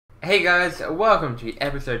Hey guys, welcome to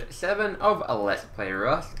episode 7 of Let's Play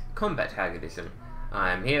Rust Combat Tag Edition.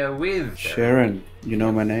 I'm here with... Shren, you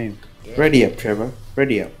know my name. Yeah. Ready up, Trevor.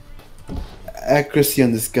 Ready up. Accuracy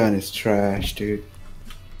on this gun is trash, dude.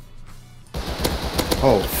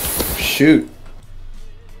 Oh, shoot.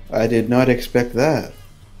 I did not expect that.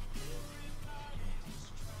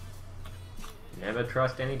 Never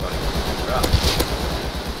trust anybody.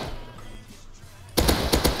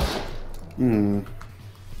 Hmm.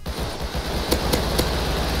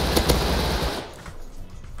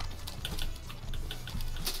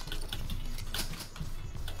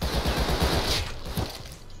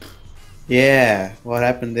 Yeah, what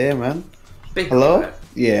happened there, man? Big Hello? combat.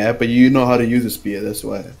 Yeah, but you know how to use a spear, that's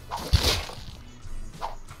why.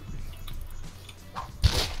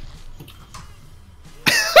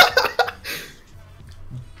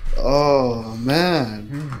 Oh, man.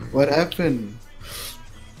 What happened?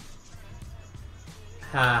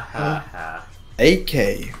 Ha ha ha. AK.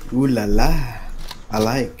 Ooh la la. I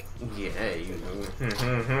like. Yeah, you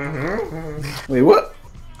know. Wait, what?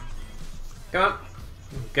 Come on.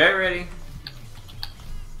 Get ready.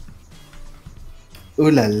 Ooh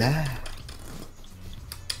la la.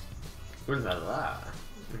 Ooh la la.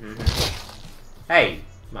 Hey,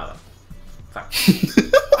 mother. Fuck.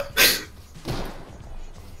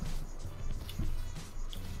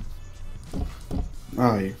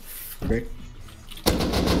 Oh, you prick.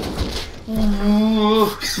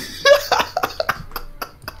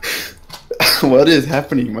 What is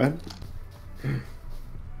happening, man?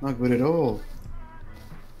 Not good at all.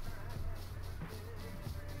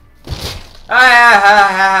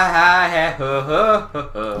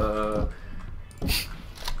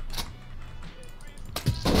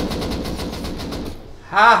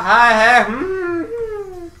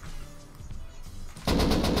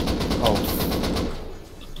 Oh.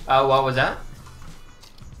 Oh, what was that?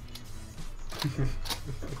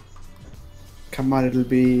 Come on, little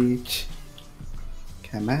beach.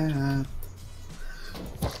 Come on.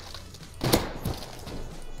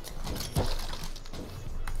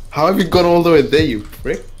 How have you gone all the way there, you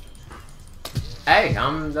prick? Hey,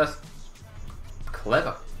 I'm just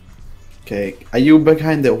clever. Okay, are you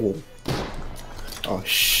behind the wall? Oh,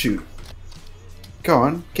 shoot. Go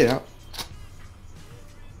on, get out.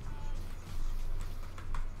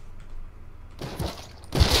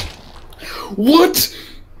 What?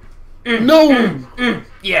 No!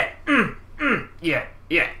 Yeah, yeah,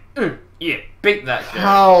 yeah, yeah. Beat that shit.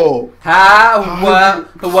 How?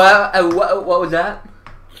 What was that?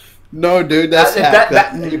 No, dude, that's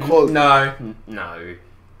hack. You call it. No.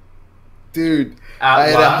 Dude, I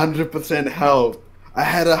had what? 100% health. I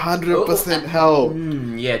had 100% health.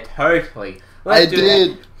 Yeah, totally. I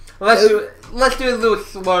did. Let's do a little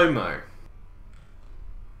slow mo.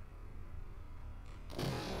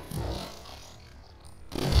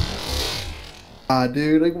 Ah,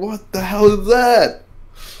 dude, like what the hell is that?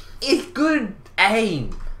 It's good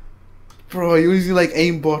aim. Bro, you're using like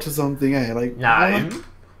aimbot or something, eh? Like No. what?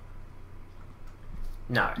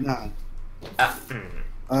 No. Nah. Mm.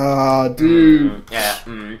 Ah, dude.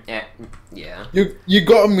 Yeah. You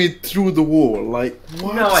got me through the wall. Like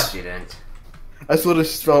what? No, I didn't. That's what it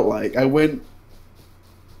felt like. I went.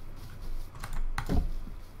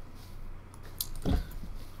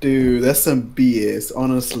 Dude, that's some BS.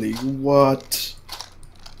 Honestly, what?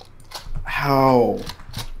 How?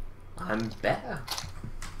 I'm better.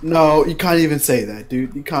 No, you can't even say that,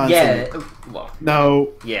 dude. You can't. Yeah. Say that. Well. No.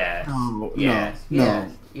 Yeah. No. Yes. No. Yes.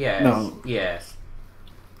 No. Yes. No. Yes.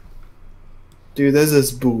 Dude, that's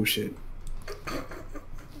just bullshit.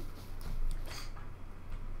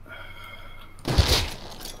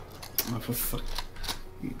 Oh, for fuck.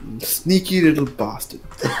 Sneaky little bastard.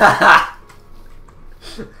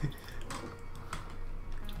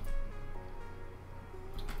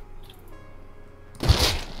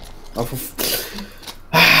 Oh, for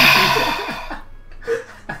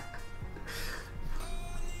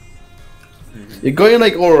You're going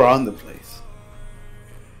like all around the place.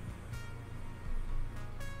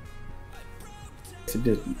 It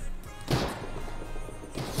didn't.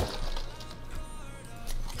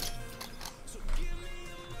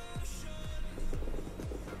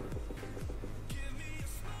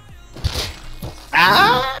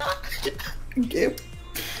 Ah! Okay.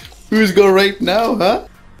 Who's gonna rape now, huh?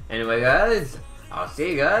 Anyway, guys, I'll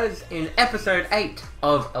see you guys in episode 8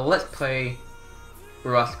 of Let's Play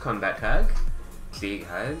Rust Combat Tag. See you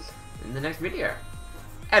guys in the next video.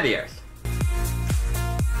 Adios.